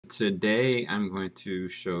today I'm going to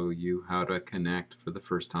show you how to connect for the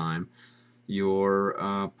first time your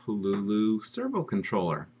Pololu servo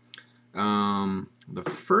controller. The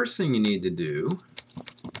first thing you need to do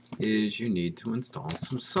is you need to install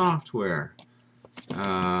some software.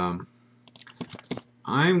 I'm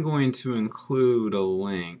going to include a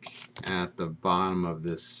link at the bottom of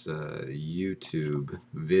this YouTube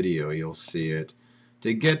video. You'll see it.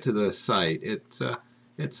 To get to the site, it's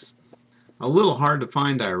a little hard to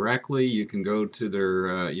find directly. You can go to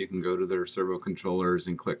their servo controllers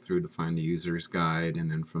and click through to find the user's guide, and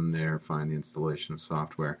then from there find the installation of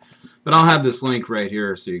software. But I'll have this link right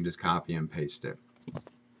here so you can just copy and paste it.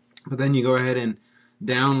 But then you go ahead and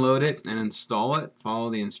download it and install it. Follow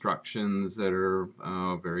the instructions that are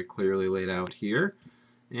very clearly laid out here,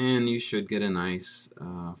 and you should get a nice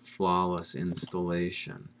flawless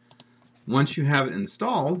installation. Once you have it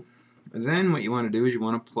installed, then what you want to do is you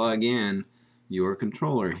want to plug in your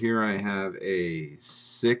controller. Here I have a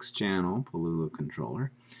 6-channel Pololu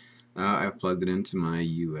controller. I've plugged it into my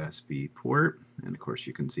USB port, and of course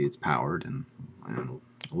you can see it's powered and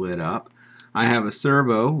lit up. I have a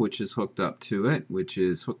servo which is hooked up to it, which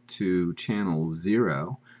is hooked to channel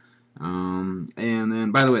 0. And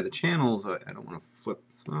then, by the way, the channels, I don't want to flip,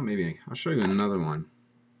 well, maybe I'll show you another one.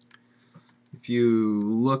 If you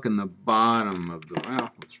look in the bottom of the,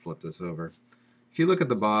 well, let's flip this over. If you look at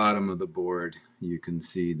the bottom of the board, you can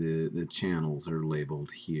see the channels are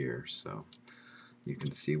labeled here, so you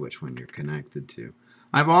can see which one you're connected to.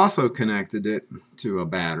 I've also connected it to a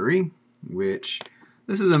battery, which,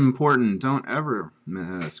 this is important. Don't ever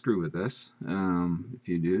screw with this. If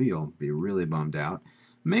you do, you'll be really bummed out.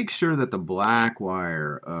 Make sure that the black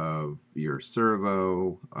wire of your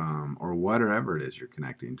servo or whatever it is you're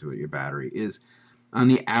connecting to it, your battery, is on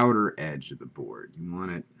the outer edge of the board. You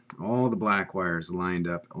want it, all the black wires lined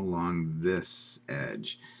up along this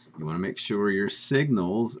edge. You want to make sure your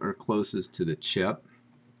signals are closest to the chip.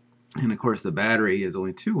 And of course the battery is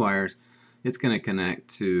only 2 wires. It's going to connect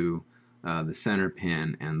to the center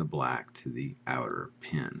pin and the black to the outer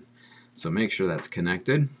pin. So make sure that's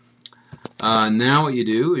connected. Now what you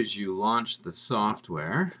do is you launch the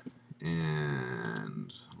software,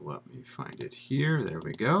 and let me find it here. There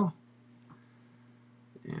we go.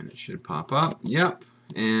 And it should pop up. Yep.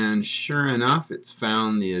 And sure enough, it's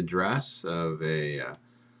found the address of a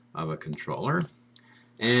controller.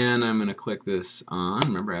 And I'm going to click this on.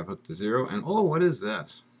 Remember, I've hooked to 0. And oh, what is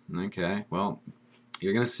this? Okay, well,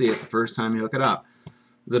 you're going to see it the first time you hook it up.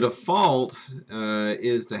 The default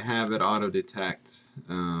is to have it auto-detect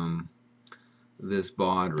this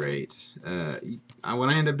baud rate.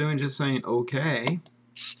 What I end up doing is just saying OK,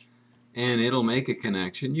 and it'll make a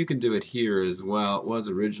connection. You can do it here as well. It was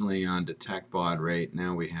originally on detect baud rate.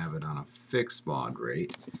 Now we have it on a fixed baud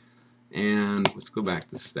rate. And let's go back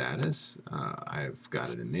to status. I've got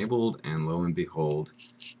it enabled, and lo and behold,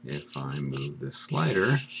 if I move this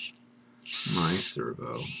slider, my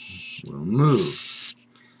servo will move.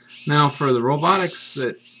 Now, for the robotics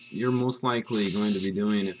that you're most likely going to be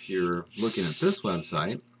doing if you're looking at this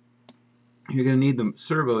website, you're going to need the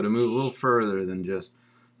servo to move a little further than just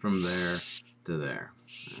from there to there.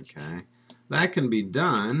 Okay, that can be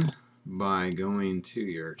done by going to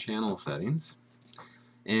your channel settings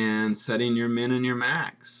and setting your min and your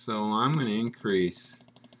max. So I'm going to increase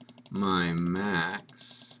my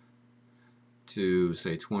max to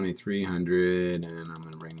say 2300, and I'm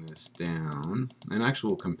going to bring this down, and actually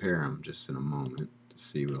we'll compare them just in a moment to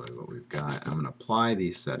see really what we've got. I'm going to apply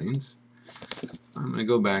these settings. I'm going to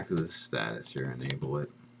go back to the status here, enable it,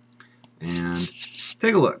 and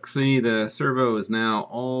take a look. See, the servo is now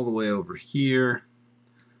all the way over here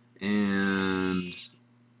and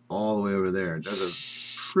all the way over there. It does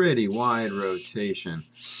a pretty wide rotation.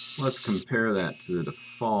 Let's compare that to the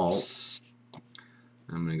default.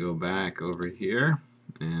 I'm going to go back over here,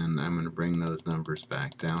 and I'm going to bring those numbers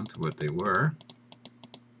back down to what they were.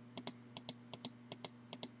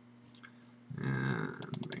 And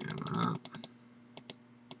bring them up.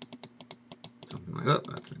 Something like that.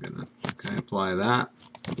 That's a good one. Okay, apply that.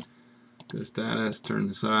 Go to status, turn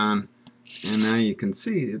this on, and now you can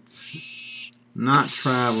see it's not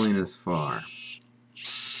traveling as far.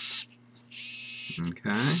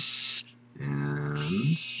 Okay. And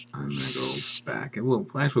I'm going to go back, and we'll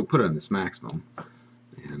actually put it on this maximum,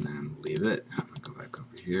 and then leave it. I'm going to go back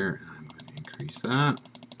over here, and I'm going to increase that,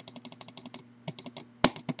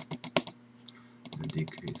 and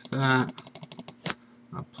decrease that,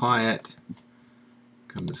 apply it,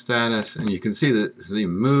 come to status, and you can see that this is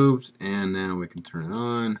even moved, and now we can turn it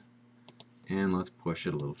on, and let's push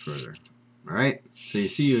it a little further. Alright, so you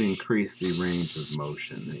see you increase the range of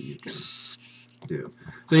motion that you can do.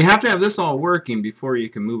 So you have to have this all working before you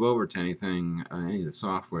can move over to anything, any of the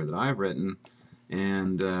software that I've written,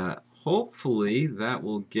 and hopefully that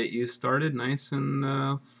will get you started nice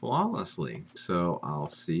and flawlessly. So I'll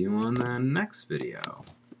see you on the next video.